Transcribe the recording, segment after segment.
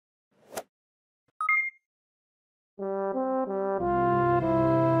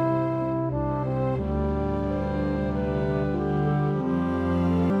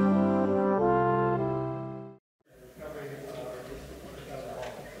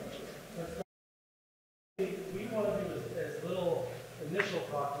additional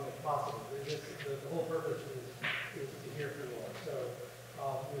talking if possible. The whole purpose is to hear from you all. So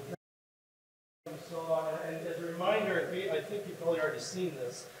with that, you saw, and as a reminder, I think you've probably already seen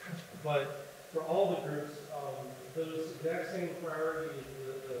this, but for all the groups, those exact same priorities,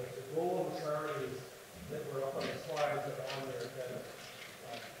 the goal and the priorities that were up on the slides that are on there,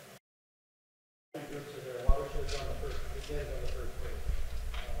 groups are there. Watershed's on the first, again on the first page.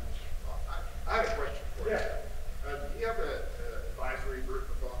 I have a question for you. Yeah. Do you have an advisory group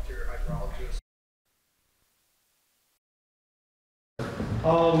of volunteer hydrologists?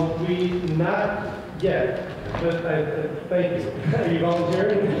 We not yet, but thank you. Are you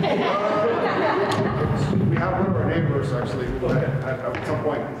volunteering? We have one of our neighbors actually who at some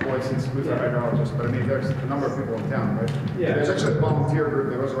point employed since who's our hydrologist, but I mean there's a number of people in town, right? Yeah. There's actually a volunteer group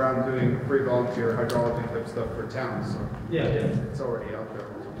that goes around doing free volunteer hydrology type stuff for towns, so Yeah. it's already out there.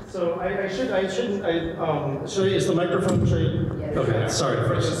 So should is the microphone? Yes. Okay, sorry.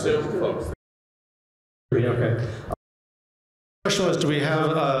 First. Okay. The question was, do we have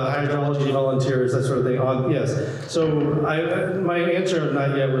hydrology volunteers, that sort of thing? Yes. So my answer,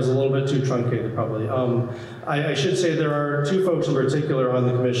 not yet, was a little bit too truncated, probably. I should say there are two folks in particular on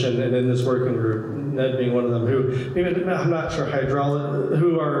the commission and in this working group, Ned being one of them, who, maybe, I'm not sure,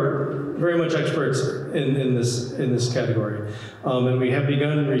 who are very much experts in this category. And we have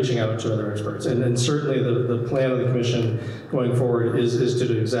begun reaching out to other experts. And certainly the plan of the commission going forward is to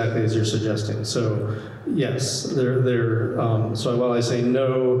do exactly as you're suggesting. So yes, so while I say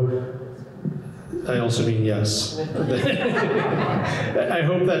no, I also mean yes. I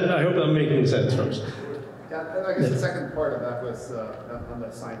hope I'm making sense, folks. Yeah, and I guess the second part of that was on the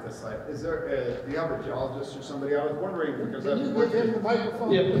scientist side. Is there do you have a geologist or somebody? I was wondering because Can you give him the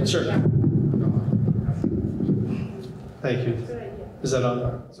microphone? Yeah, sure. Yeah. Thank you. Is that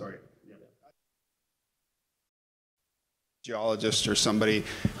on? Sorry. Geologist or somebody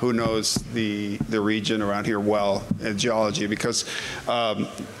who knows the region around here well in geology, because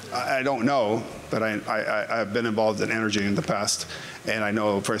I don't know, but I've been involved in energy in the past, and I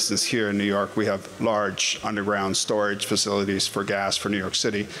know, for instance, here in New York we have large underground storage facilities for gas for New York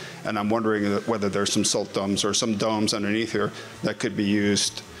City, and I'm wondering whether there's some salt domes or some domes underneath here that could be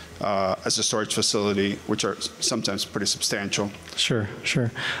used as a storage facility, which are sometimes pretty substantial. Sure.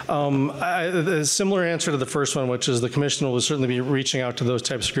 A similar answer to the first one, which is the commission will certainly be reaching out to those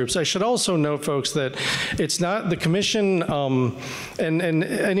types of groups. I should also note, folks, that it's not the commission, and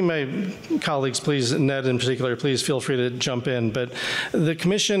any of my colleagues, please, Ned in particular, please feel free to jump in, but the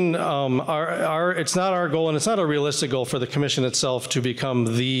commission, it's not our goal, and it's not a realistic goal for the commission itself to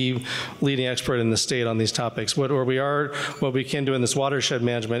become the leading expert in the state on these topics. What we can do in this watershed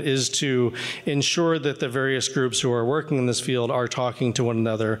management is to ensure that the various groups who are working in this field are talking to one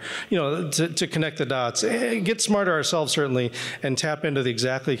another, to connect the dots, get smarter ourselves certainly, and tap into the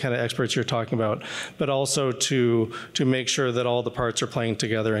exactly kind of experts you're talking about, but also to make sure that all the parts are playing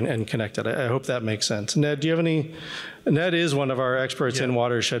together and connected. I hope that makes sense. Ned, do you have any? Ned is one of our experts in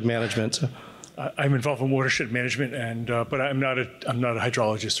watershed management. So. I'm involved in watershed management, and but I'm not a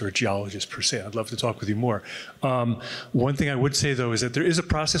hydrologist or a geologist per se. I'd love to talk with you more. One thing I would say though is that there is a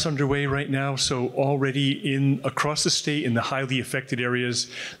process underway right now. So already across the state in the highly affected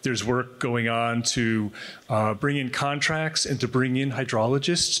areas, there's work going on to bring in contracts and to bring in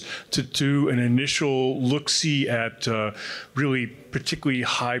hydrologists to do an initial look-see at really particularly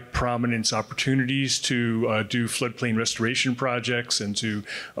high prominence opportunities to do floodplain restoration projects and to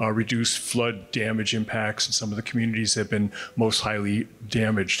reduce flood damage impacts in some of the communities that have been most highly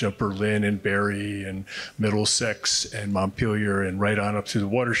damaged, Berlin and Barry and Middlesex and Montpelier and right on up to the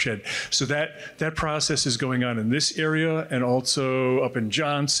watershed. So that process is going on in this area and also up in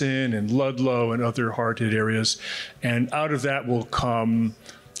Johnson and Ludlow and other hard-hit areas. And out of that will come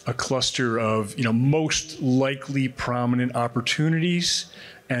a cluster of most likely prominent opportunities,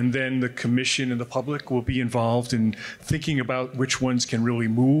 and then the commission and the public will be involved in thinking about which ones can really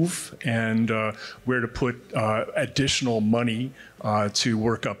move and where to put additional money to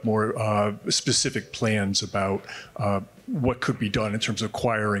work up more specific plans about what could be done in terms of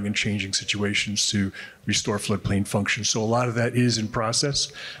acquiring and changing situations to restore floodplain function. So a lot of that is in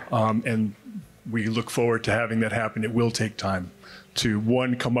process, and we look forward to having that happen. It will take time to,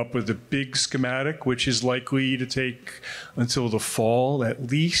 one, come up with a big schematic, which is likely to take until the fall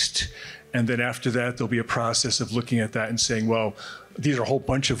at least. And then after that, there'll be a process of looking at that and saying, well, these are a whole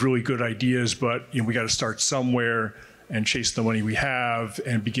bunch of really good ideas, but we got to start somewhere and chase the money we have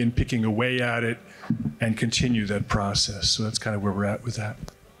and begin picking away at it and continue that process. So that's kind of where we're at with that.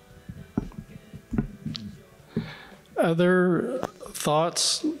 Other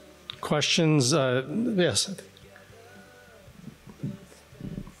thoughts, questions? Yes.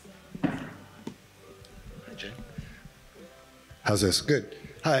 How's this? Good.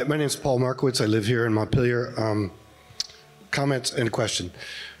 Hi, my name is Paul Markowitz. I live here in Montpelier. Comments and a question.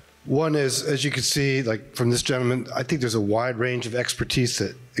 One is, as you can see, like from this gentleman, I think there's a wide range of expertise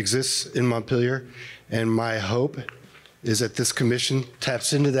that exists in Montpelier, and my hope is that this commission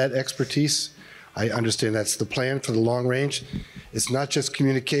taps into that expertise. I understand that's the plan for the long range. It's not just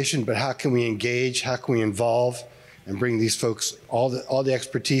communication, but how can we engage, how can we involve, and bring these folks all the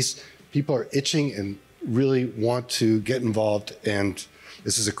expertise. People are itching and really want to get involved, and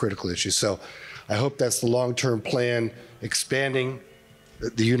this is a critical issue. So I hope that's the long-term plan, expanding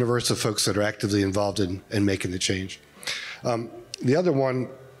the universe of folks that are actively involved in making the change. The other one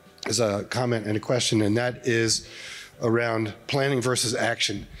is a comment and a question, and that is around planning versus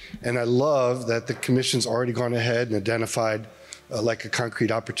action. And I love that the commission's already gone ahead and identified like a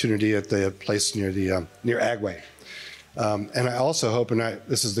concrete opportunity at the place near the near Agway. And I also hope, and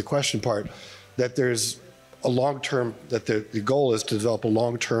this is the question part, that there's a long-term, that the goal is to develop a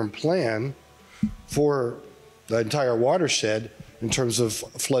long-term plan for the entire watershed in terms of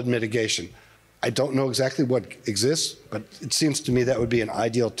flood mitigation. I don't know exactly what exists, but it seems to me that would be an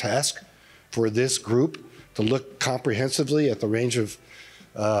ideal task for this group to look comprehensively at the range of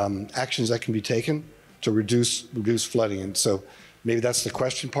actions that can be taken to reduce flooding. And so maybe that's the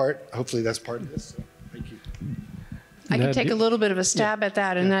question part. Hopefully that's part of this. So, thank you. I can take a little bit of a stab at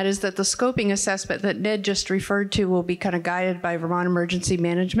that, and that is that the scoping assessment that Ned just referred to will be kind of guided by Vermont Emergency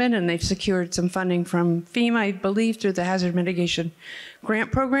Management, and they've secured some funding from FEMA, I believe, through the Hazard Mitigation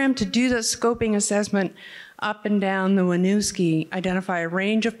Grant Program to do the scoping assessment up and down the Winooski, identify a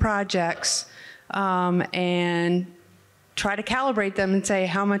range of projects, and try to calibrate them and say,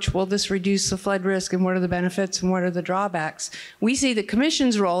 how much will this reduce the flood risk, and what are the benefits and what are the drawbacks? We see the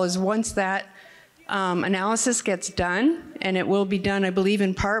commission's role is once that analysis gets done, and it will be done, I believe,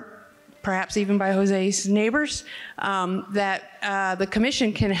 in part, perhaps even by Jose's neighbors, that the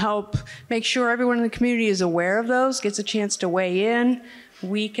commission can help make sure everyone in the community is aware of those, gets a chance to weigh in.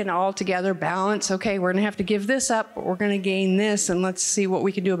 We can all together balance, okay, we're gonna have to give this up, but we're gonna gain this, and let's see what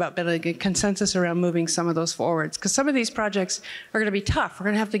we can do about building a consensus around moving some of those forwards. Because some of these projects are gonna be tough. We're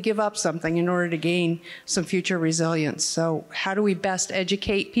gonna have to give up something in order to gain some future resilience. So how do we best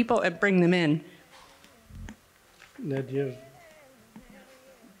educate people and bring them in? Ned, you.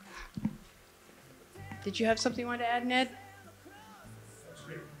 Did you have something you wanted to add, Ned?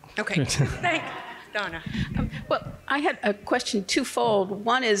 Okay, thanks. Donna. Well, I had a question twofold.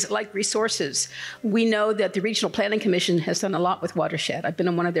 One is like resources. We know that the Regional Planning Commission has done a lot with Watershed. I've been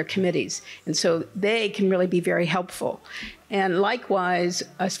on one of their committees, and so they can really be very helpful. And likewise,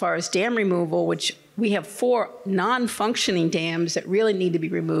 as far as dam removal, which we have 4 non-functioning dams that really need to be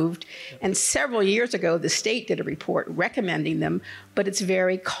removed. And several years ago, the state did a report recommending them, but it's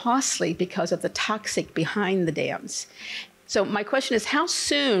very costly because of the toxic behind the dams. So my question is, how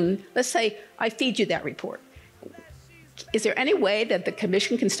soon, let's say I feed you that report, is there any way that the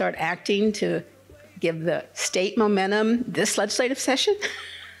commission can start acting to give the state momentum this legislative session?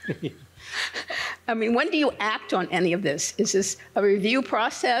 I mean, when do you act on any of this? Is this a review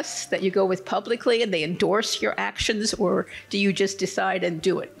process that you go with publicly and they endorse your actions, or do you just decide and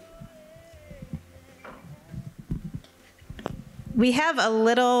do it? We have a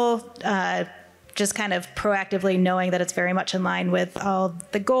little just kind of proactively knowing that it's very much in line with all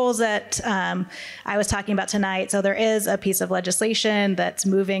the goals that I was talking about tonight. So there is a piece of legislation that's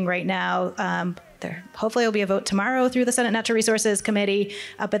moving right now. There hopefully will be a vote tomorrow through the Senate Natural Resources Committee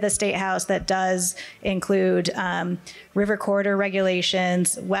up at the State House that does include river corridor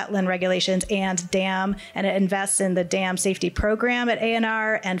regulations, wetland regulations, and dam, and it invests in the dam safety program at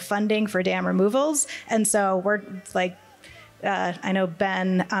ANR and funding for dam removals. And so we're like, I know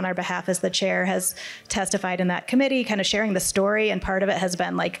Ben, on our behalf as the chair, has testified in that committee, kind of sharing the story, and part of it has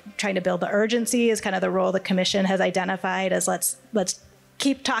been like trying to build the urgency is kind of the role the commission has identified as let's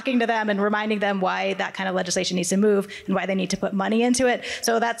keep talking to them and reminding them why that kind of legislation needs to move and why they need to put money into it.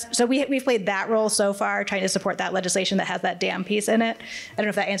 So we've played that role so far, trying to support that legislation that has that dam piece in it. I don't know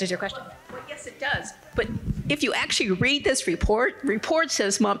if that answers your question. Well, yes, it does. But if you actually read this report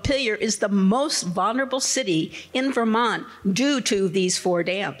says Montpelier is the most vulnerable city in Vermont due to these 4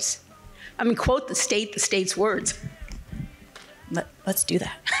 dams. I mean, quote the state's words. Let's do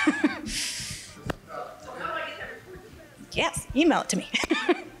that. Yes, email it to me.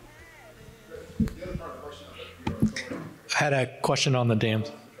 I had a question on the dams.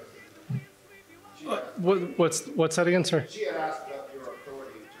 What's that again, sir? She had asked about your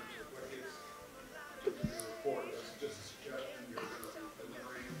authority in terms of what is the report. Is it just a suggestion you're going to be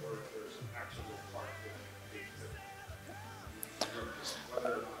delivering, or if there's an actual part of it?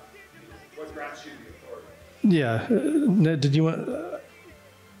 Whether or not, what grants you the authority? Yeah, Ned, did you want?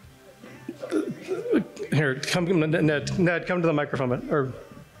 Here, Ned, come to the microphone, or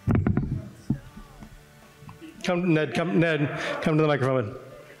Ned, come to the microphone.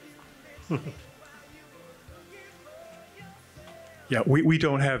 Yeah, we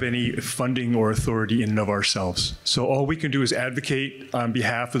don't have any funding or authority in and of ourselves. So all we can do is advocate on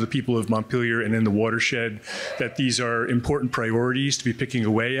behalf of the people of Montpelier and in the watershed that these are important priorities to be picking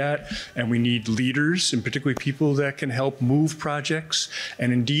away at, and we need leaders, and particularly people that can help move projects.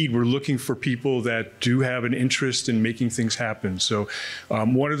 And indeed, we're looking for people that do have an interest in making things happen. So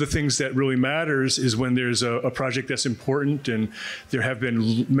one of the things that really matters is when there's a project that's important, and there have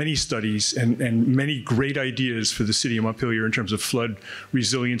been many studies and many great ideas for the city of Montpelier in terms of flood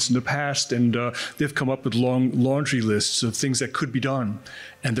resilience in the past, and they've come up with long laundry lists of things that could be done,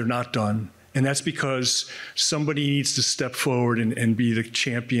 and they're not done. And that's because somebody needs to step forward and be the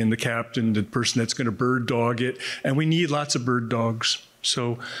champion, the captain, the person that's going to bird dog it, and we need lots of bird dogs.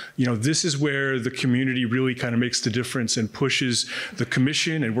 So, this is where the community really kind of makes the difference and pushes the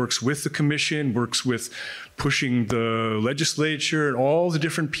commission and works with the commission, works with pushing the legislature and all the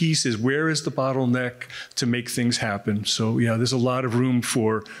different pieces. Where is the bottleneck to make things happen? So, yeah, there's a lot of room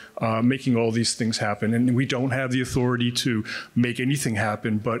for making all these things happen. And we don't have the authority to make anything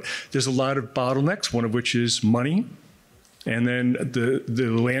happen, but there's a lot of bottlenecks, one of which is money. And then the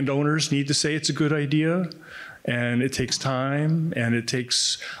landowners need to say it's a good idea. And it takes time, and it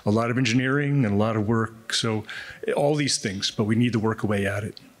takes a lot of engineering and a lot of work. So all these things, but we need to work away at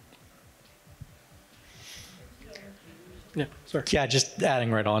it. Yeah, sorry. Yeah, just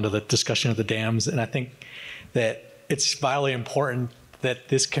adding right on to the discussion of the dams. And I think that it's vitally important that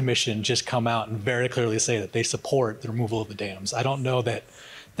this commission just come out and very clearly say that they support the removal of the dams. I don't know that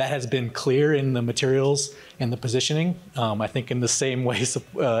that has been clear in the materials and the positioning. I think in the same way,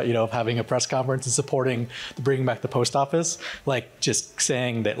 of having a press conference and supporting the bringing back the post office, like just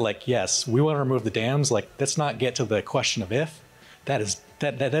saying that, like, yes, we want to remove the dams. Like, let's not get to the question of if.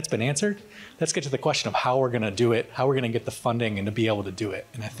 That's been answered. Let's get to the question of how we're going to do it, how we're going to get the funding and to be able to do it.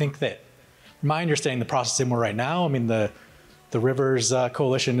 And I think that, from my understanding, the process in we're right now, I mean, the Rivers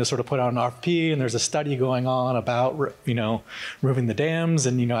Coalition has sort of put out an RFP, and there's a study going on about, removing the dams.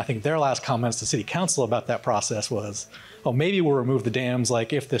 And, I think their last comments to City Council about that process was, oh, maybe we'll remove the dams,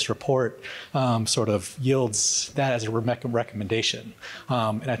 like if this report sort of yields that as a recommendation.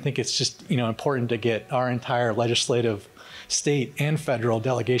 And I think it's just, important to get our entire legislative, state and federal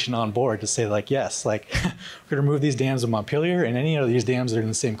delegation on board to say, like, yes, like we're going to remove these dams in Montpelier and any of these dams that are in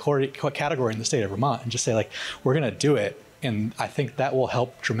the same category in the state of Vermont, and just say, like, we're going to do it. And I think that will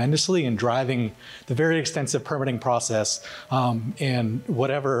help tremendously in driving the very extensive permitting process and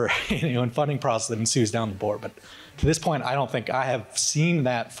whatever and funding process that ensues down the board. But to this point, I don't think I have seen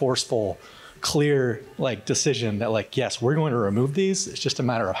that forceful, clear decision that yes, we're going to remove these. It's just a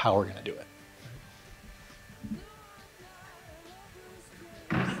matter of how we're going to do it.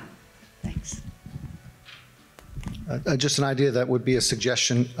 Thanks. Just an idea that would be a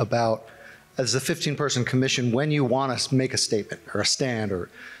suggestion about, as a 15-person commission, when you want to make a statement or a stand, or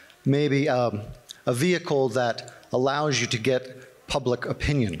maybe a vehicle that allows you to get public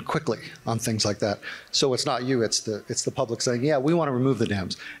opinion quickly on things like that. So it's not you, it's the public saying, yeah, we want to remove the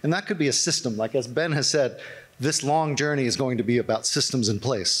dams. And that could be a system. Like as Ben has said, this long journey is going to be about systems in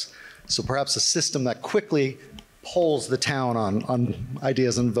place. So perhaps a system that quickly polls the town on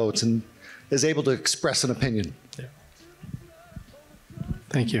ideas and votes and is able to express an opinion. Yeah.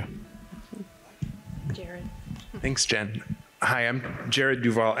 Thank you. Jared. Thanks, Jen. Hi, I'm Jared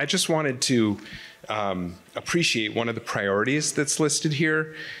Duval. I just wanted to appreciate one of the priorities that's listed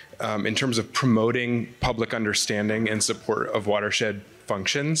here in terms of promoting public understanding and support of watershed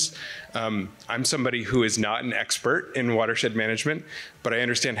functions. I'm somebody who is not an expert in watershed management, but I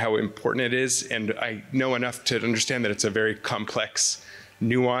understand how important it is, and I know enough to understand that it's a very complex,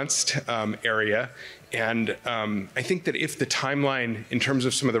 nuanced area. And I think that if the timeline, in terms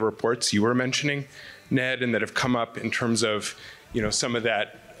of some of the reports you were mentioning, Ned, and that have come up in terms of, some of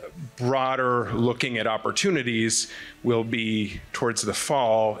that broader looking at opportunities will be towards the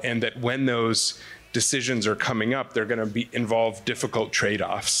fall, and that when those decisions are coming up, they're going to involve difficult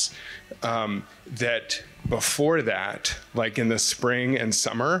trade-offs. That before that, like in the spring and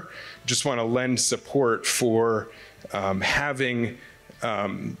summer, just want to lend support for having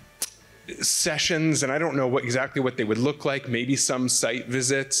sessions, and I don't know exactly what they would look like, maybe some site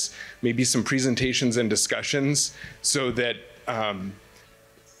visits, maybe some presentations and discussions, so that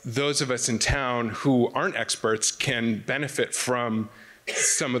those of us in town who aren't experts can benefit from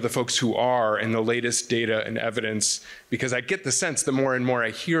some of the folks who are and the latest data and evidence, because I get the sense the more and more I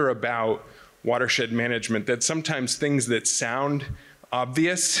hear about watershed management, that sometimes things that sound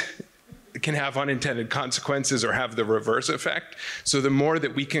obvious can have unintended consequences or have the reverse effect. So the more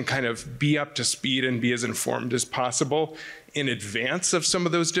that we can kind of be up to speed and be as informed as possible in advance of some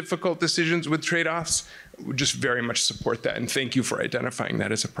of those difficult decisions with trade-offs, we just very much support that. And thank you for identifying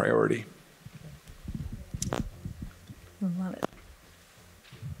that as a priority. Love it.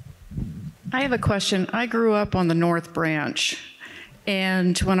 I have a question. I grew up on the North Branch,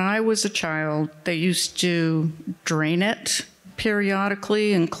 and when I was a child, they used to drain it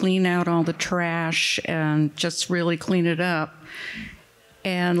periodically and clean out all the trash and just really clean it up.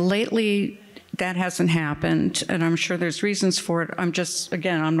 And lately, that hasn't happened, and I'm sure there's reasons for it. I'm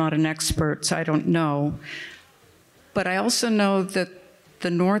not an expert, so I don't know. But I also know that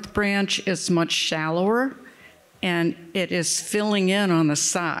the North Branch is much shallower, and it is filling in on the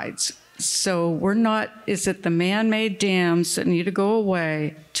sides. So is it the man-made dams that need to go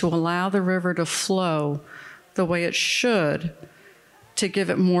away to allow the river to flow the way it should to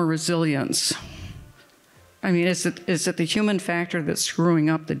give it more resilience? I mean, is it the human factor that's screwing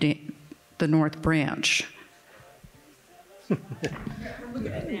up the North Branch?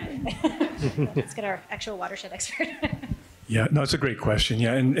 Let's get our actual watershed expert. Yeah, no, it's a great question.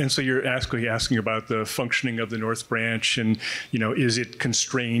 Yeah, and so you're asking about the functioning of the North Branch, and is it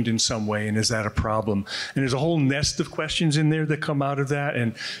constrained in some way, and is that a problem? And there's a whole nest of questions in there that come out of that.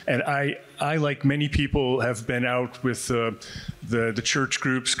 And I like many people, have been out with the church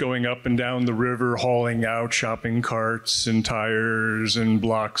groups going up and down the river, hauling out shopping carts and tires and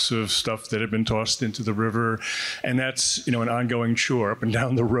blocks of stuff that have been tossed into the river, and that's an ongoing chore up and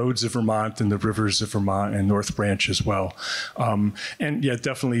down the roads of Vermont and the rivers of Vermont and North Branch as well. And yeah,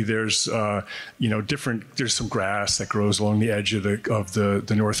 definitely there's there's some grass that grows along the edge of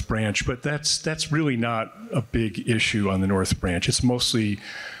the North Branch, but that's really not a big issue on the North Branch. It's mostly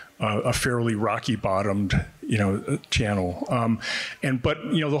a fairly rocky bottomed channel. But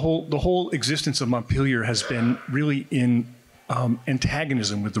the whole existence of Montpelier has been really in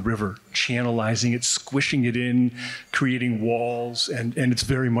antagonism with the river, channelizing it, squishing it in, creating walls, and it's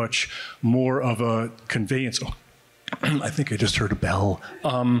very much more of a conveyance. Oh, I think I just heard a bell.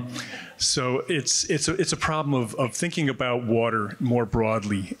 So it's a problem of thinking about water more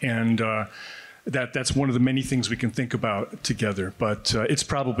broadly, and that's one of the many things we can think about together. But it's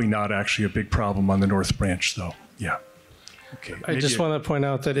probably not actually a big problem on the North Branch, though. Yeah. Okay. I just want to point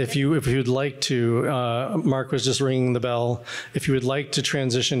out that if you'd like to, Mark was just ringing the bell. If you would like to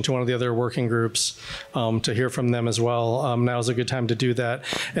transition to one of the other working groups to hear from them as well, now's a good time to do that.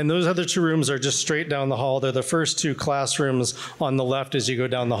 And those other two rooms are just straight down the hall. They're the first two classrooms on the left as you go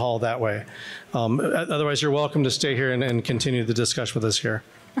down the hall that way. Otherwise, you're welcome to stay here and continue the discussion with us here.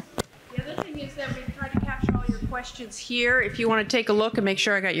 The other thing is that we've tried to capture all your questions here. If you want to take a look and make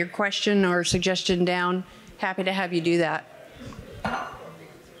sure I got your question or suggestion down, happy to have you do that.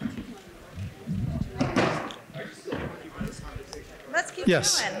 Let's keep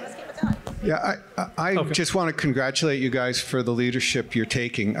Yes. going. Let's keep it going. Yeah, I Okay. just want to congratulate you guys for the leadership you're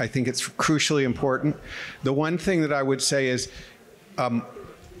taking. I think it's crucially important. The one thing that I would say is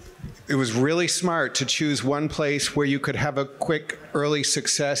it was really smart to choose one place where you could have a quick early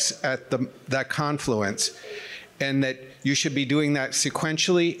success at that confluence, and that you should be doing that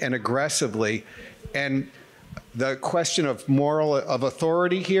sequentially and aggressively. And the question of of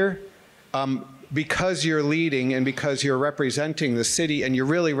authority here, because you're leading and because you're representing the city and you're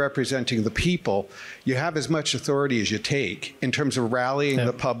really representing the people, you have as much authority as you take in terms of rallying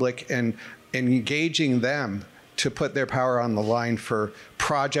the public and engaging them to put their power on the line for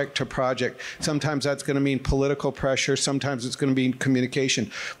project to project. Sometimes that's going to mean political pressure. Sometimes it's going to mean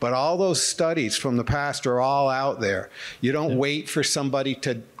communication. But all those studies from the past are all out there. You don't wait for somebody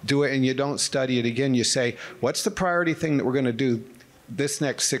to do it and you don't study it again. You say, what's the priority thing that we're going to do this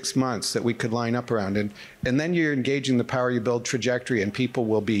next 6 months that we could line up around? And then you're engaging the power, you build trajectory, and people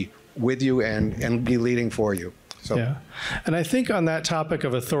will be with you and be leading for you. So. Yeah, and I think on that topic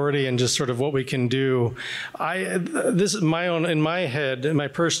of authority and just sort of what we can do, this is in my head, my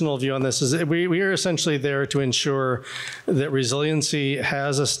personal view on this is that we are essentially there to ensure that resiliency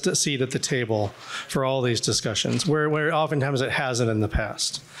has a seat at the table for all these discussions, where oftentimes it hasn't in the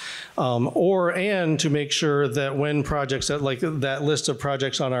past. And to make sure that when projects like that list of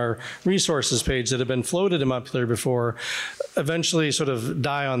projects on our resources page that have been floated in Montpelier before eventually sort of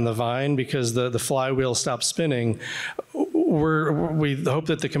die on the vine because the flywheel stops spinning, we hope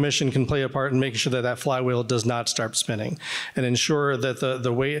that the commission can play a part in making sure that that flywheel does not start spinning and ensure that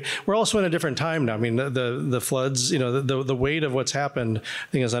the weight, we're also in a different time now. I mean, the floods, the weight of what's happened,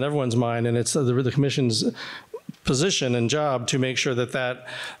 I think is on everyone's mind, and it's the commission's position and job to make sure that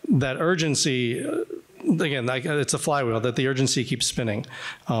that urgency, again, it's a flywheel, that the urgency keeps spinning,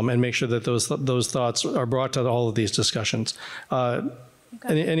 and make sure that those thoughts are brought to all of these discussions.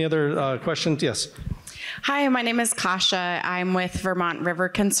 Any other questions? Yes. Hi, my name is Kasha. I'm with Vermont River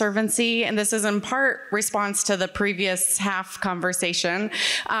Conservancy, and this is in part response to the previous half conversation.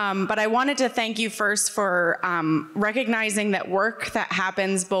 But I wanted to thank you first for recognizing that work that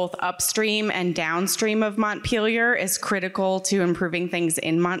happens both upstream and downstream of Montpelier is critical to improving things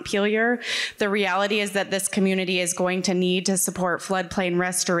in Montpelier. The reality is that this community is going to need to support floodplain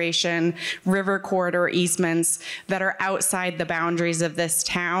restoration, river corridor easements that are outside the boundaries of this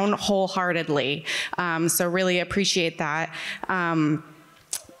town wholeheartedly. So really appreciate that.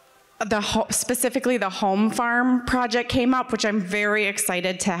 Specifically the home farm project came up, which I'm very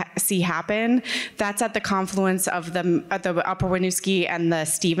excited to see happen. That's at the confluence of the Upper Winooski and the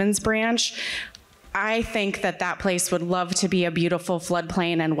Stevens branch. I think that that place would love to be a beautiful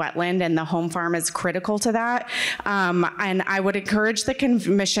floodplain and wetland, and the home farm is critical to that. And I would encourage the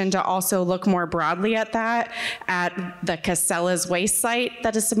commission to also look more broadly at that, at the Casella's waste site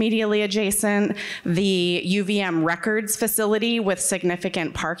that is immediately adjacent, the UVM records facility with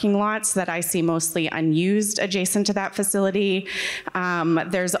significant parking lots that I see mostly unused adjacent to that facility.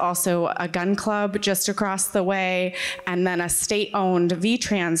 There's also a gun club just across the way, and then a state-owned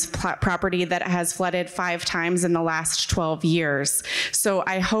VTrans property that has flooded 5 times in the last 12 years. So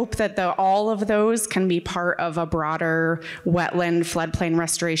I hope that all of those can be part of a broader wetland floodplain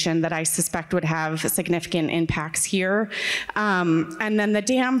restoration that I suspect would have significant impacts here. And then the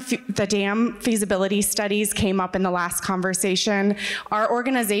dam feasibility studies came up in the last conversation. Our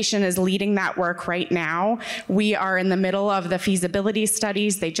organization is leading that work right now. We are in the middle of the feasibility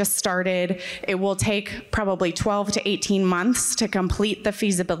studies. They just started. It will take probably 12 to 18 months to complete the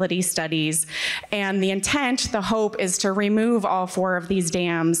feasibility studies. And the intent, the hope, is to remove all 4 of these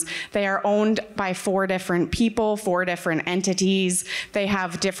dams. They are owned by 4 different people, 4 different entities. They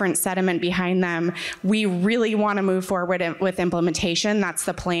have different sediment behind them. We really want to move forward with implementation. That's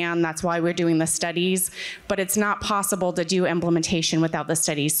the plan. That's why we're doing the studies. But it's not possible to do implementation without the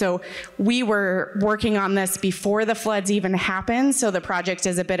studies. So we were working on this before the floods even happened. So the project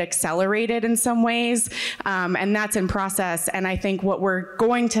is a bit accelerated in some ways. And that's in process. And I think what we're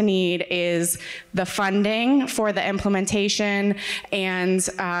going to need is the funding for the implementation and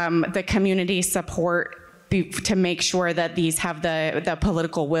the community support to make sure that these have the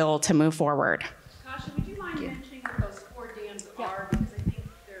political will to move forward. Kasha, would you mind mentioning what those 4 dams are? Because I think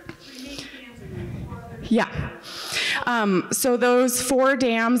there are 3 main dams and then 4 others. Yeah. So those 4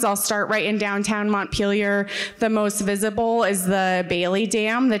 dams, I'll start right in downtown Montpelier. The most visible is the Bailey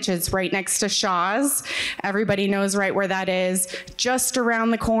Dam, which is right next to Shaw's. Everybody knows right where that is. Just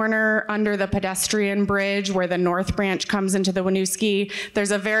around the corner under the pedestrian bridge where the North Branch comes into the Winooski,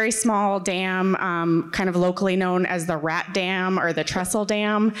 there's a very small dam, kind of locally known as the Rat Dam or the Trestle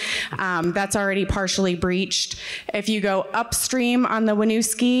Dam. That's already partially breached. If you go upstream on the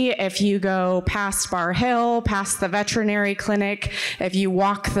Winooski, if you go past Bar Hill, past the veterinary clinic, if you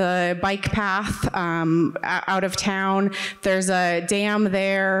walk the bike path out of town, there's a dam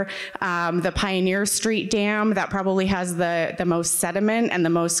there, the Pioneer Street Dam, that probably has the most sediment and the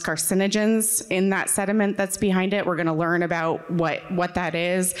most carcinogens in that sediment that's behind it. We're going to learn about what that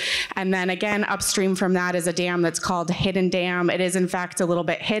is. And then again, upstream from that is a dam that's called Hidden Dam. It is in fact a little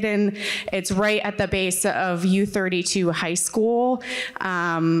bit hidden. It's right at the base of U32 High School.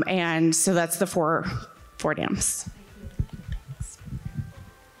 And so that's the four dams.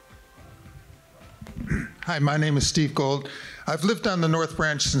 Hi, my name is Steve Gold. I've lived on the North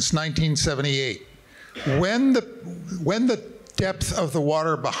Branch since 1978. When the depth of the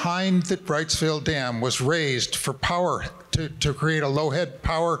water behind the Wrightsville Dam was raised for power to create a low-head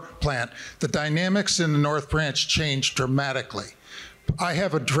power plant, the dynamics in the North Branch changed dramatically. I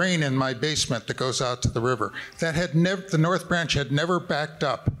have a drain in my basement that goes out to the river. The North Branch had never backed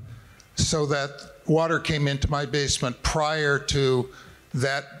up so that water came into my basement prior to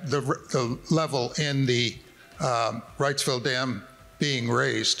the level in the Wrightsville Dam being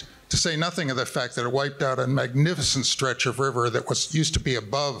raised, to say nothing of the fact that it wiped out a magnificent stretch of river that used to be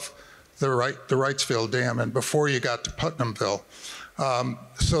above the Wrightsville Dam and before you got to Putnamville.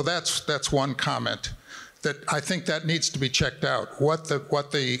 So that's one comment that I think that needs to be checked out, what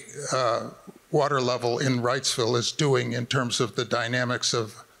the water level in Wrightsville is doing in terms of the dynamics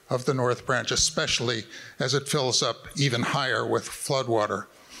of the North Branch, especially as it fills up even higher with floodwater.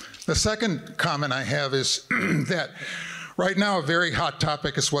 The second comment I have is that right now a very hot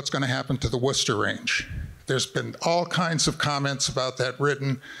topic is what's going to happen to the Worcester Range. There's been all kinds of comments about that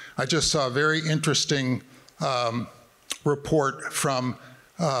written. I just saw a very interesting report from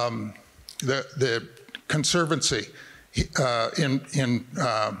the Conservancy in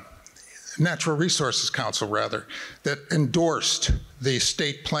Natural Resources Council, rather, that endorsed the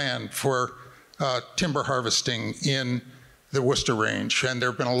state plan for timber harvesting in the Worcester Range. And there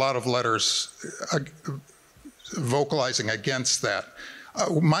have been a lot of letters vocalizing against that.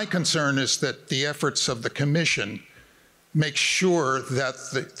 My concern is that the efforts of the Commission make sure that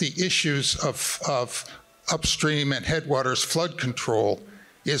the issues of upstream and headwaters flood control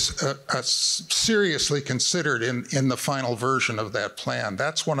is seriously considered in the final version of that plan.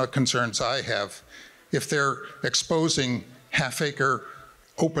 That's one of the concerns I have. If they're exposing half-acre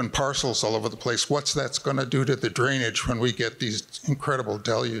open parcels all over the place, what's that's going to do to the drainage when we get these incredible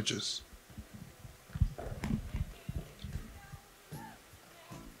deluges?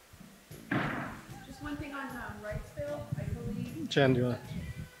 Just one thing on Wrightsville, I believe. Jen, do you want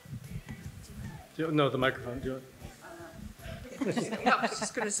to? No, the microphone. Do you want? No, I was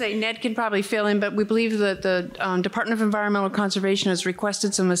just going to say, Ned can probably fill in, but we believe that the Department of Environmental Conservation has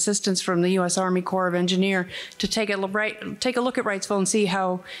requested some assistance from the U.S. Army Corps of Engineers to take a look at Wrightsville and see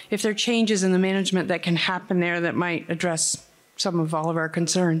if there are changes in the management that can happen there that might address some of all of our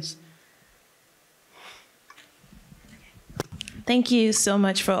concerns. Thank you so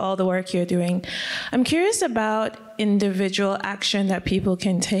much for all the work you're doing. I'm curious about individual action that people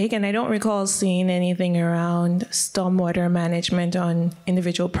can take, and I don't recall seeing anything around stormwater management on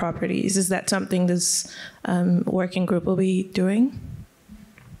individual properties. Is that something this working group will be doing?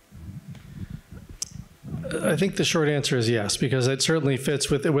 I think the short answer is yes, because it certainly fits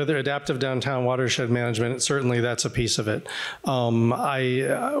with adaptive downtown watershed management. Certainly that's a piece of it.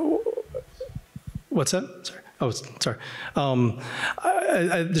 What's that? Sorry. Oh, sorry.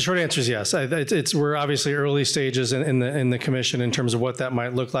 The short answer is yes. We're obviously early stages in the commission in terms of what that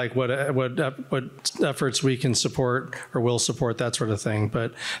might look like, what efforts we can support or will support, that sort of thing.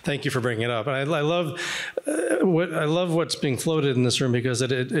 But thank you for bringing it up. And I love what's being floated in this room, because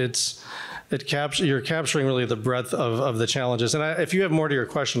you're capturing really the breadth of the challenges. And if you have more to your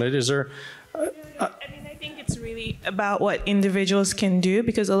question, is there? I think it's really about what individuals can do,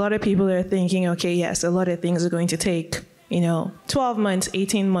 because a lot of people are thinking, okay, yes, a lot of things are going to take, 12 months,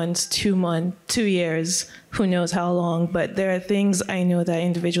 18 months, 2 years, who knows how long. But there are things I know that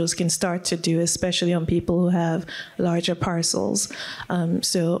individuals can start to do, especially on people who have larger parcels.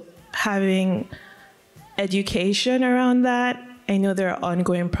 So having education around that. I know there are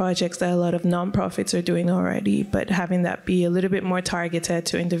ongoing projects that a lot of nonprofits are doing already, but having that be a little bit more targeted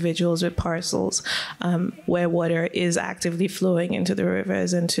to individuals with parcels where water is actively flowing into the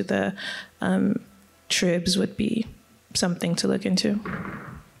rivers and to the tribs would be something to look into.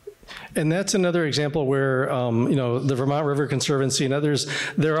 And that's another example where, the Vermont River Conservancy and others,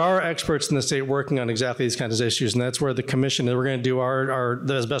 there are experts in the state working on exactly these kinds of issues. And that's where the commission, we're going to do our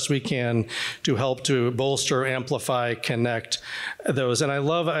as best we can to help to bolster, amplify, connect those. And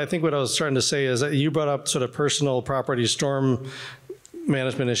I think what I was trying to say is that you brought up sort of personal property storm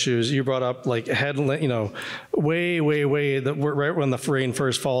management issues. You brought up like way right when the rain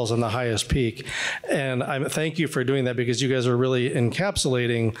first falls on the highest peak. And I thank you for doing that, because you guys are really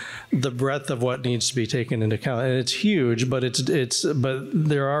encapsulating the breadth of what needs to be taken into account. And it's huge, but but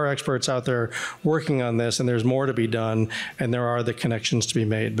there are experts out there working on this, and there's more to be done, and there are the connections to be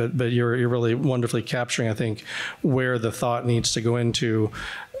made. But you're really wonderfully capturing, I think, where the thought needs to go into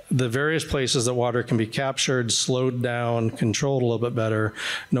the various places that water can be captured, slowed down, controlled a little bit better,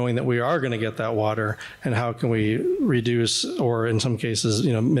 knowing that we are going to get that water, and how can we reduce, or in some cases,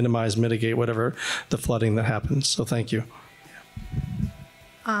 minimize, mitigate whatever the flooding that happens. So thank you.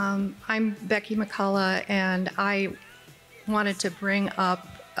 I'm Becky McCullough, and I wanted to bring up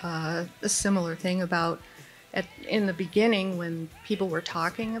a similar thing about in the beginning when people were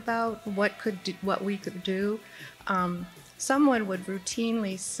talking about what we could do. Someone would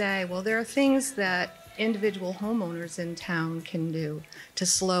routinely say, well, there are things that individual homeowners in town can do to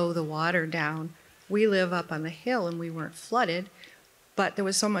slow the water down. We live up on the hill and we weren't flooded, but there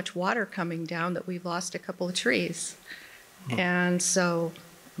was so much water coming down that we lost a couple of trees. And so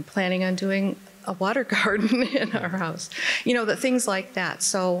I'm planning on doing a water garden in our house, the things like that.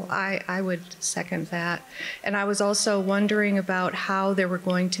 So I would second that. And I was also wondering about how there were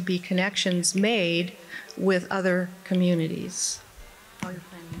going to be connections made with other communities.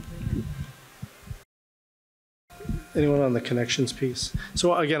 Anyone on the connections piece?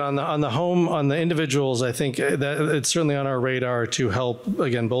 So again, on the individuals, I think that it's certainly on our radar to help,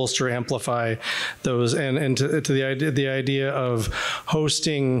 again, bolster, amplify those, and to the idea of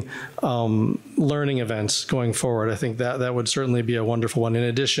hosting learning events going forward. I think that would certainly be a wonderful one. In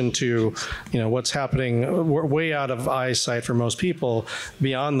addition to, what's happening way out of eyesight for most people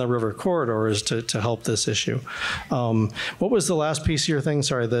beyond the river corridors to help this issue. What was the last piece of your thing?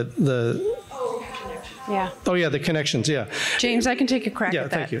 Sorry, Yeah. Oh, yeah, the connections, yeah. James, I can take a crack at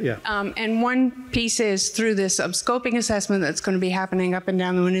that. Yeah, thank you, yeah. And one piece is through this scoping assessment that's going to be happening up and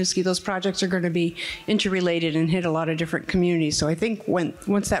down the Winooski, those projects are going to be interrelated and hit a lot of different communities. So I think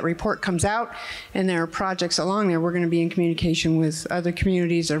once that report comes out and there are projects along there, we're going to be in communication with other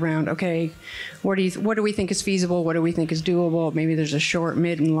communities around, okay, what do we think is feasible? What do we think is doable? Maybe there's a short,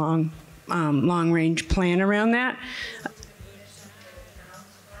 mid, and long-range plan around that.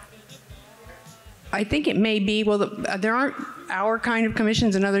 I think it may be, well, there aren't our kind of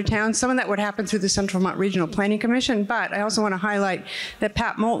commissions in other towns. Some of that would happen through the Central Vermont Regional Planning Commission, but I also want to highlight that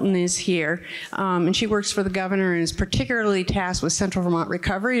Pat Moulton is here, and she works for the governor and is particularly tasked with Central Vermont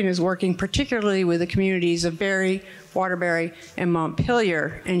recovery and is working particularly with the communities of Barre, Waterbury, and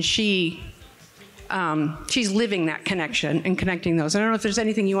Montpelier, and she's living that connection and connecting those. I don't know if there's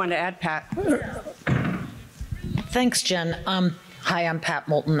anything you want to add, Pat. Thanks, Jen. Hi, I'm Pat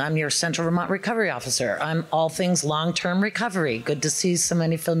Moulton. I'm your Central Vermont Recovery Officer. I'm all things long-term recovery. Good to see so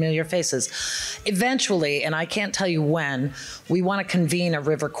many familiar faces. Eventually, and I can't tell you when, we want to convene a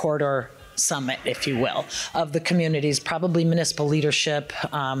river corridor summit, if you will, of the communities, probably municipal leadership,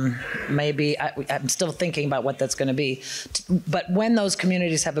 maybe, I'm still thinking about what that's going to be. But when those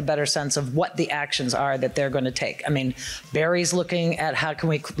communities have a better sense of what the actions are that they're going to take. I mean, Barry's looking at how can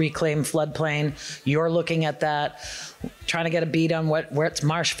we reclaim floodplain. You're looking at that, trying to get a beat on where it's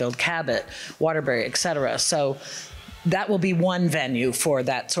Marshfield, Cabot, Waterbury, et cetera. So that will be one venue for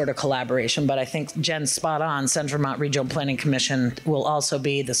that sort of collaboration, but I think Jen's spot on. Central Vermont Regional Planning Commission will also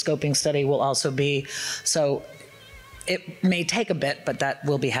be, the scoping study will also be, so it may take a bit, but that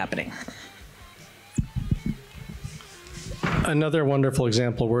will be happening. Another wonderful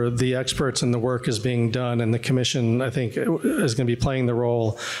example where the experts and the work is being done, and the commission, I think, is going to be playing the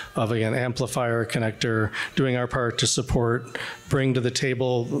role of, again, amplifier, connector, doing our part to support, bring to the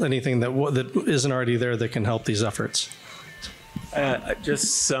table anything that isn't already there that can help these efforts.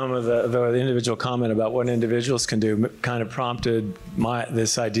 Just some of the individual comment about what individuals can do kind of prompted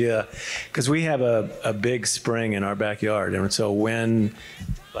this idea, because we have a big spring in our backyard, and so when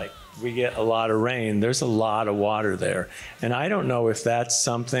we get a lot of rain, there's a lot of water there. And I don't know if that's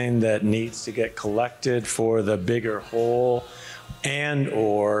something that needs to get collected for the bigger whole, and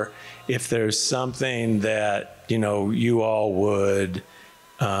or if there's something that, you all would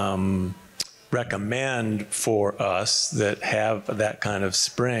recommend for us that have that kind of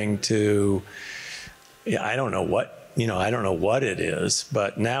spring to, I don't know what, I don't know what it is,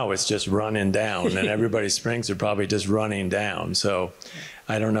 but now it's just running down and everybody's springs are probably just running down. So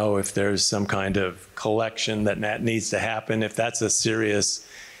I don't know if there's some kind of collection that needs to happen. If it's a serious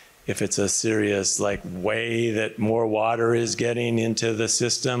way that more water is getting into the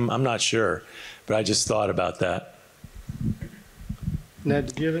system, I'm not sure, but I just thought about that. Ned,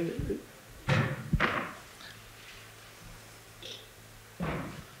 did you have any?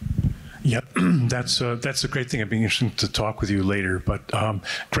 Yep, that's a great thing. I'd be interested to talk with you later. But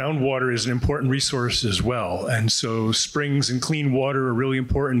groundwater is an important resource as well, and so springs and clean water are really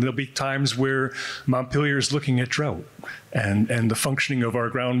important. There'll be times where Montpelier is looking at drought, and the functioning of our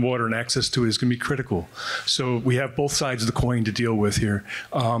groundwater and access to it is going to be critical. So we have both sides of the coin to deal with here,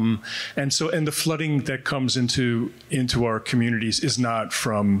 and the flooding that comes into our communities is not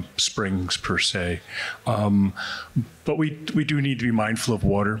from springs per se. But we do need to be mindful of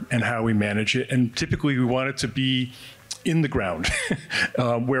water and how we manage it. And typically we want it to be in the ground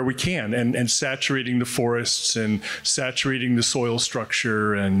where we can, and saturating the forests and saturating the soil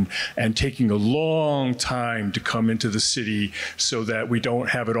structure and taking a long time to come into the city so that we don't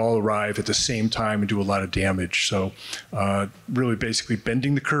have it all arrive at the same time and do a lot of damage. So really basically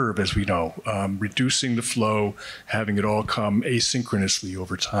bending the curve, as we know, reducing the flow, having it all come asynchronously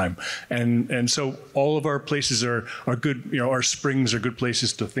over time. And so all of our places are good, our springs are good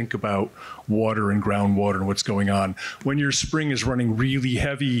places to think about water and groundwater and what's going on. When your spring is running really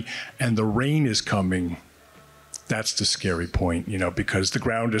heavy and the rain is coming, that's the scary point, because the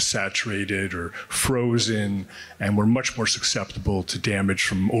ground is saturated or frozen, and we're much more susceptible to damage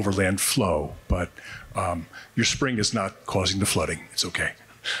from overland flow. But your spring is not causing the flooding. It's okay.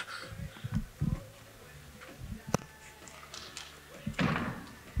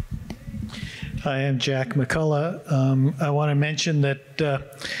 Hi, I'm Jack McCullough. I want to mention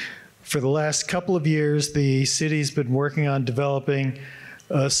that for the last couple of years, the city's been working on developing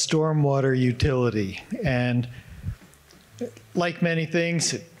a stormwater utility. And like many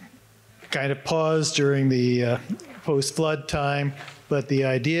things, it kind of paused during the post-flood time. But the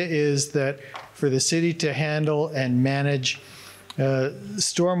idea is that for the city to handle and manage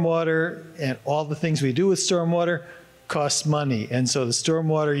stormwater and all the things we do with stormwater costs money. And so the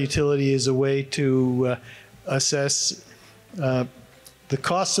stormwater utility is a way to assess the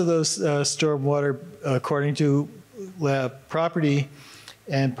cost of those stormwater according to property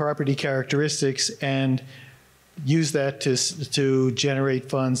and property characteristics, and use that to generate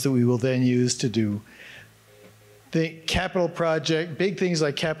funds that we will then use to do the capital project, big things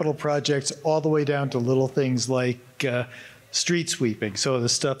like capital projects, all the way down to little things like street sweeping, so the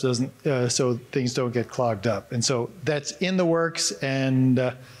stuff doesn't, so things don't get clogged up. And so that's in the works,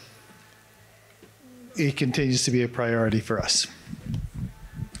 and it continues to be a priority for us.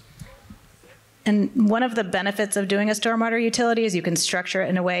 And one of the benefits of doing a stormwater utility is you can structure it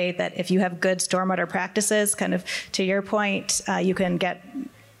in a way that if you have good stormwater practices, kind of to your point, you can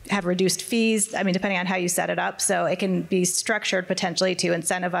have reduced fees, I mean, depending on how you set it up. So it can be structured potentially to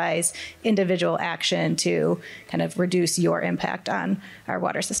incentivize individual action to kind of reduce your impact on our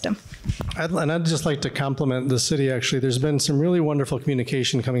water system. I'd just like to compliment the city, actually. There's been some really wonderful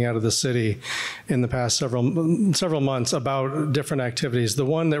communication coming out of the city in the past several months about different activities. The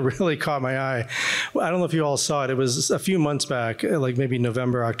one that really caught my eye, I don't know if you all saw it, it was a few months back, like maybe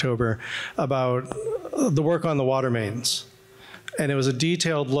November, October, about the work on the water mains. And it was a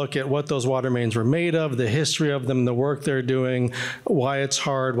detailed look at what those water mains were made of, the history of them, the work they're doing, why it's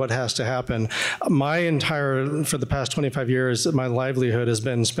hard, what has to happen. For the past 25 years, my livelihood has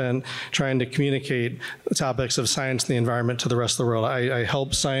been spent trying to communicate topics of science and the environment to the rest of the world. I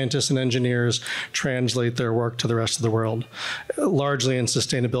help scientists and engineers translate their work to the rest of the world, largely in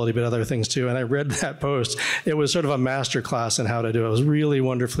sustainability, but other things too. And I read that post. It was sort of a master class in how to do it. It was really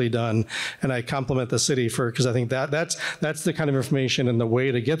wonderfully done. And I compliment the city because I think that's the kind of information and the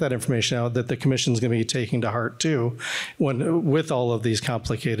way to get that information out that the commission is going to be taking to heart too, with all of these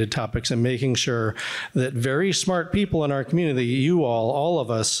complicated topics, and making sure that very smart people in our community, you all of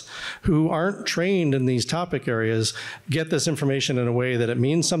us who aren't trained in these topic areas, get this information in a way that it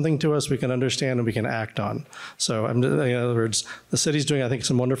means something to us, we can understand, and we can act on. So in other words, the city's doing, I think,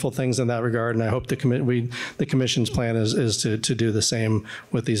 some wonderful things in that regard, and I hope the commission's plan is to do the same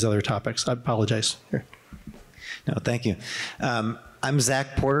with these other topics. I apologize. Here. No, thank you. I'm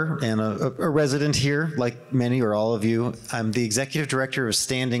Zach Porter, and a resident here, like many or all of you. I'm the executive director of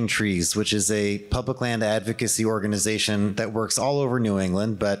Standing Trees, which is a public land advocacy organization that works all over New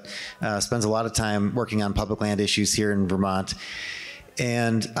England, but spends a lot of time working on public land issues here in Vermont.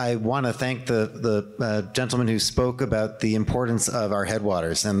 And I want to thank the gentleman who spoke about the importance of our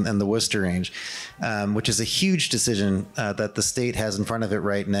headwaters and the Worcester Range, which is a huge decision that the state has in front of it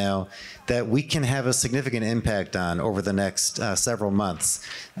right now that we can have a significant impact on over the next several months.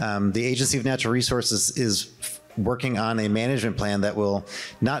 The Agency of Natural Resources is working on a management plan that will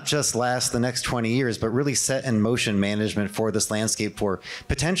not just last the next 20 years, but really set in motion management for this landscape for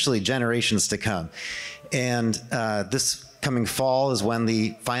potentially generations to come. And this coming fall is when the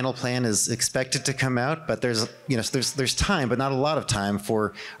final plan is expected to come out, but there's time, but not a lot of time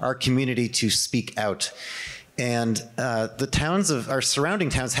for our community to speak out. And the towns of our surrounding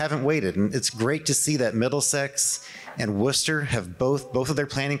towns haven't waited, and it's great to see that Middlesex and Worcester have both of their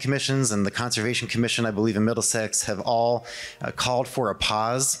planning commissions, and the Conservation Commission, I believe, in Middlesex have all called for a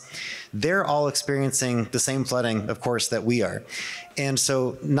pause. They're all experiencing the same flooding, of course, that we are. And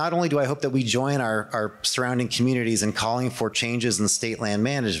so not only do I hope that we join our surrounding communities in calling for changes in state land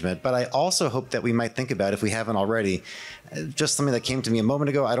management, but I also hope that we might think about, if we haven't already, just something that came to me a moment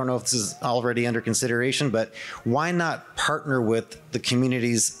ago, I don't know if this is already under consideration, but why not partner with the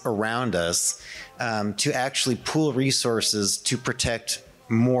communities around us to actually pool resources to protect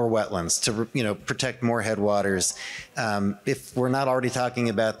more wetlands, to protect more headwaters. If we're not already talking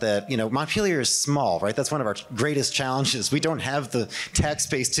about that, Montpelier is small, right? That's one of our greatest challenges. We don't have the tax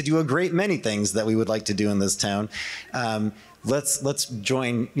base to do a great many things that we would like to do in this town. Let's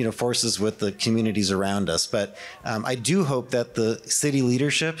join forces with the communities around us. But I do hope that the city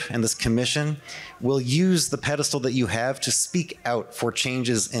leadership and this commission will use the pedestal that you have to speak out for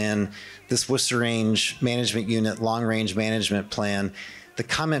changes in this Worcester Range Management Unit Long Range Management Plan. The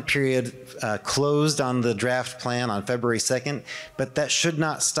comment period closed on the draft plan on February 2nd, but that should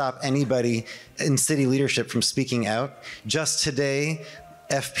not stop anybody in city leadership from speaking out. Just today,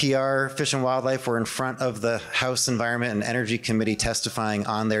 FPR, Fish and Wildlife, were in front of the House Environment and Energy Committee testifying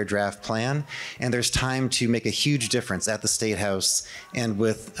on their draft plan, and there's time to make a huge difference at the State House and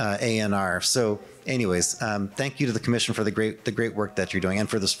with ANR. So anyways, thank you to the Commission for the great work that you're doing and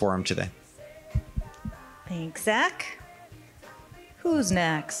for this forum today. Thanks, Zach. Who's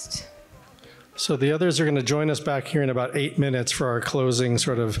next? So the others are going to join us back here in about 8 minutes for our closing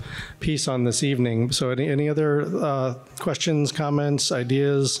sort of piece on this evening. So any other questions, comments,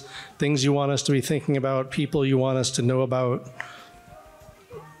 ideas, things you want us to be thinking about, people you want us to know about?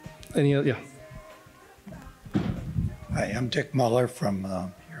 Any other, yeah. Hi, I'm Dick Muller from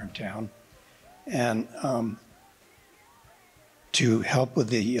here in town. And to help with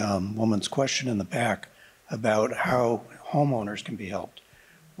the woman's question in the back about how homeowners can be helped.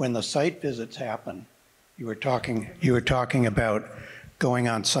 When the site visits happen, you were talking about going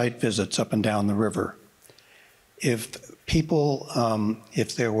on site visits up and down the river. If people,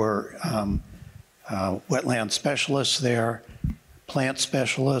 if there were wetland specialists there, plant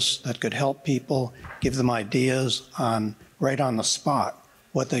specialists that could help people, give them ideas on right on the spot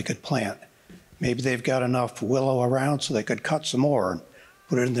what they could plant. Maybe they've got enough willow around so they could cut some more and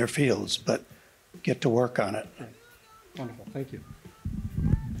put it in their fields, but get to work on it. Wonderful, thank you.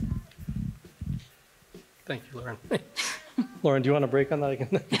 Thank you, Lauren. Lauren, do you want to break on that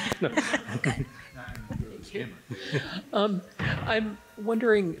again? No. I'm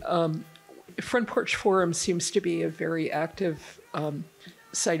wondering, Front Porch Forum seems to be a very active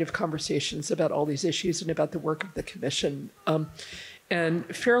site of conversations about all these issues and about the work of the commission. And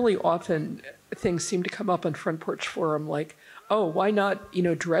fairly often things seem to come up on Front Porch Forum like, oh, why not,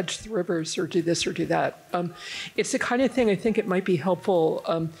 dredge the rivers or do this or do that? It's the kind of thing I think it might be helpful.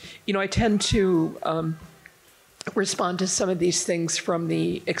 I tend to respond to some of these things from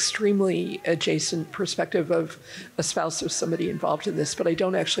the extremely adjacent perspective of a spouse of somebody involved in this, but I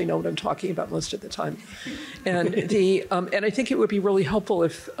don't actually know what I'm talking about most of the time. And and I think it would be really helpful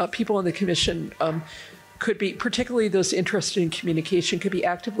if people on the commission could be, particularly those interested in communication, could be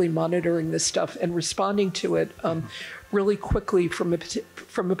actively monitoring this stuff and responding to it really quickly from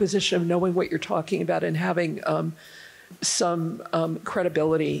a position of knowing what you're talking about and having some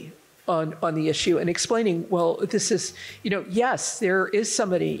credibility on the issue and explaining, well, this is, yes, there is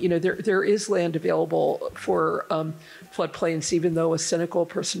somebody, there is land available for floodplains, even though a cynical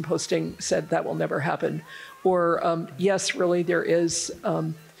person posting said that will never happen. Or yes, really there is,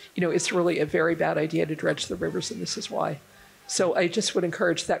 it's really a very bad idea to dredge the rivers and this is why. So I just would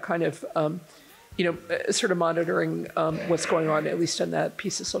encourage that kind of, sort of monitoring what's going on, at least on that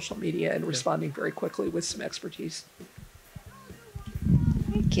piece of social media and responding very quickly with some expertise.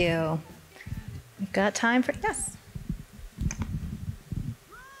 Thank you. We've got time for, yes.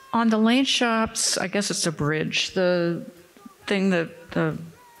 On the lane shops, I guess it's a bridge, the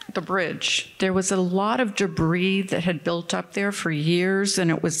bridge, there was a lot of debris that had built up there for years, and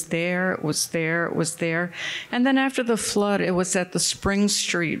it was there, it was there, it was there. And then after the flood, it was at the Spring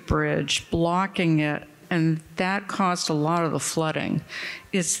Street Bridge, blocking it, and that caused a lot of the flooding.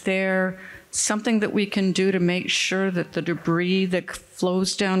 Is there something that we can do to make sure that the debris that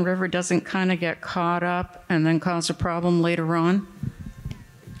flows downriver doesn't kind of get caught up and then cause a problem later on?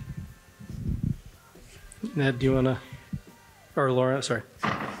 Ned, do you want to, or Laura, sorry.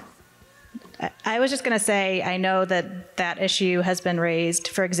 I was just going to say, I know that that issue has been raised,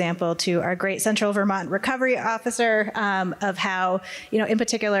 for example, to our great Central Vermont recovery officer of how, in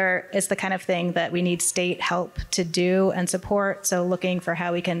particular, it's the kind of thing that we need state help to do and support. So looking for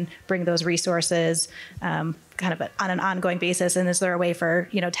how we can bring those resources kind of on an ongoing basis. And is there a way for,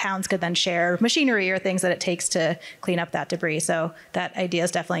 towns could then share machinery or things that it takes to clean up that debris? So that idea is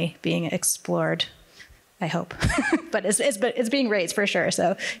definitely being explored, I hope. But it's being raised for sure.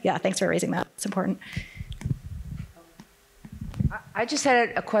 So yeah, thanks for raising that. It's important. I just had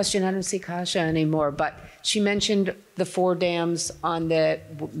a question. I don't see Kasha anymore, but she mentioned the 4 dams on the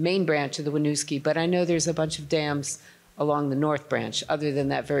main branch of the Winooski, but I know there's a bunch of dams along the north branch, other than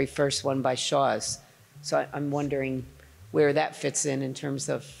that very first one by Shaw's. So I'm wondering where that fits in terms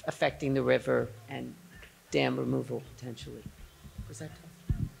of affecting the river and dam removal potentially. Was that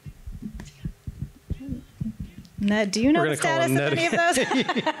Ned, do you know the status of any of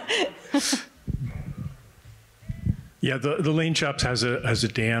those? Yeah, the Lane Shops has a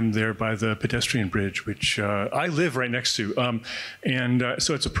dam there by the pedestrian bridge, which I live right next to,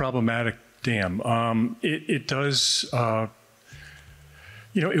 so it's a problematic dam. It does,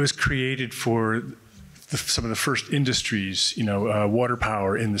 it was created for some of the first industries, water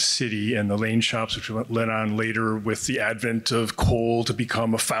power in the city, and the Lane Shops, which led on later with the advent of coal to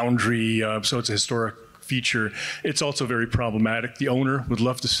become a foundry. So it's a historic feature. It's also very problematic. The owner would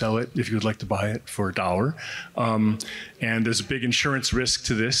love to sell it if you would like to buy it for $1. And there's a big insurance risk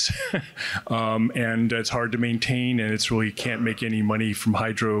to this. And it's hard to maintain, and it's really can't make any money from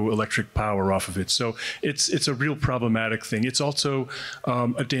hydroelectric power off of it. So it's a real problematic thing. It's also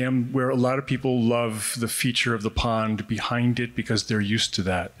a dam where a lot of people love the feature of the pond behind it because they're used to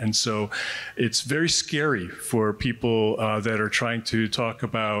that. And so it's very scary for people that are trying to talk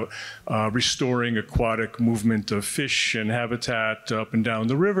about restoring aquatic movement of fish and habitat up and down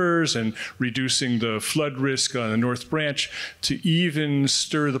the rivers and reducing the flood risk on the North Branch to even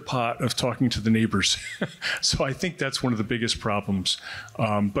stir the pot of talking to the neighbors. So I think that's one of the biggest problems.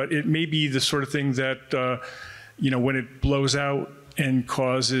 But it may be the sort of thing that, when it blows out and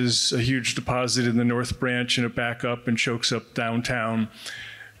causes a huge deposit in the North Branch and a backup and chokes up downtown,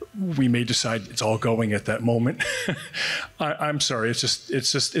 we may decide it's all going at that moment. I'm sorry,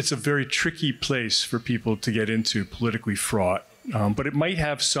 it's a very tricky place for people to get into, politically fraught. But it might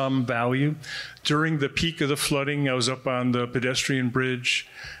have some value. During the peak of the flooding, I was up on the pedestrian bridge,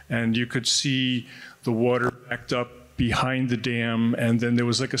 and you could see the water backed up behind the dam, and then there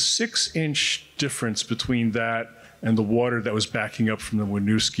was like a 6-inch difference between that and the water that was backing up from the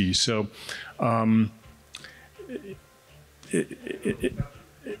Winooski. So,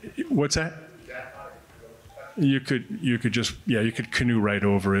 what's that? You could just, you could canoe right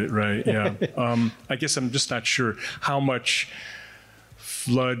over it, right? Yeah. I guess I'm just not sure how much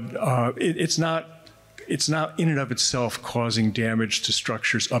flood. It's not in and of itself causing damage to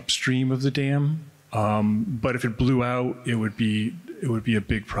structures upstream of the dam. But if it blew out, it would be a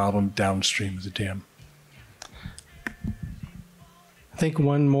big problem downstream of the dam. I think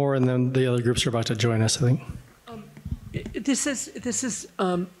one more, and then the other groups are about to join us, I think. This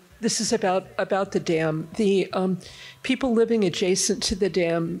is about the dam. The people living adjacent to the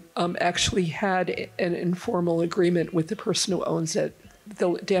dam actually had an informal agreement with the person who owns it,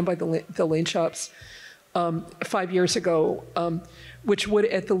 the dam by the lane shops, 5 years ago, which would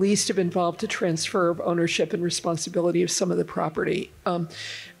at the least have involved a transfer of ownership and responsibility of some of the property.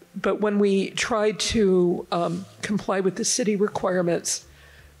 But when we tried to comply with the city requirements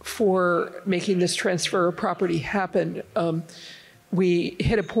for making this transfer of property happen, we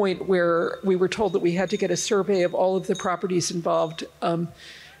hit a point where we were told that we had to get a survey of all of the properties involved,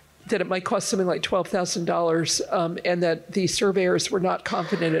 that it might cost something like $12,000, and that the surveyors were not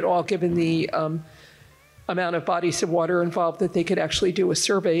confident at all, given the amount of bodies of water involved, that they could actually do a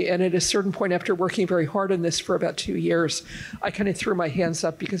survey. And at a certain point, after working very hard on this for about 2 years, I kind of threw my hands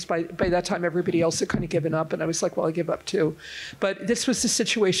up, because by that time everybody else had kind of given up, and I was like, well, I give up too. But this was the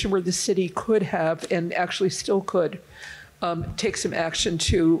situation where the city could have, and actually still could, take some action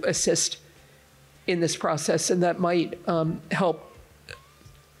to assist in this process, and that might help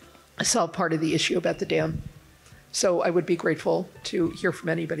solve part of the issue about the dam. So I would be grateful to hear from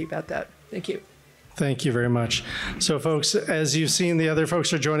anybody about that. Thank you. Thank you very much. So, folks, as you've seen, the other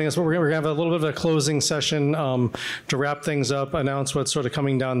folks are joining us. We're going to have a little bit of a closing session to wrap things up, announce what's sort of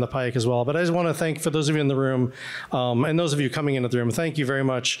coming down the pike as well. But I just want to thank, for those of you in the room, and those of you coming into the room, thank you very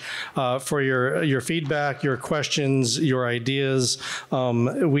much for your feedback, your questions, your ideas.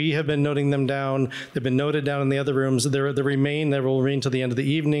 We have been noting them down. They've been noted down in the other rooms. They will remain to the end of the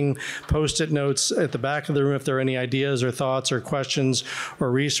evening. Post-it notes at the back of the room if there are any ideas or thoughts or questions or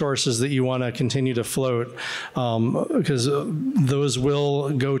resources that you want to continue to float, because those will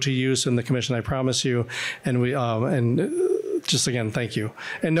go to use in the commission, I promise you. And we just again, thank you.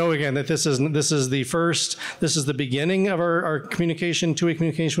 And know again that this is the beginning of our communication, two-way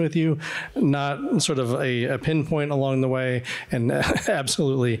communication with you, not sort of a pinpoint along the way, and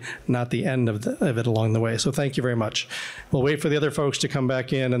absolutely not the end of it along the way. So thank you very much. We'll wait for the other folks to come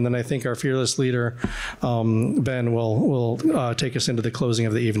back in, and then I think our fearless leader, Ben, will take us into the closing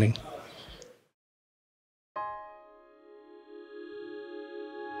of the evening.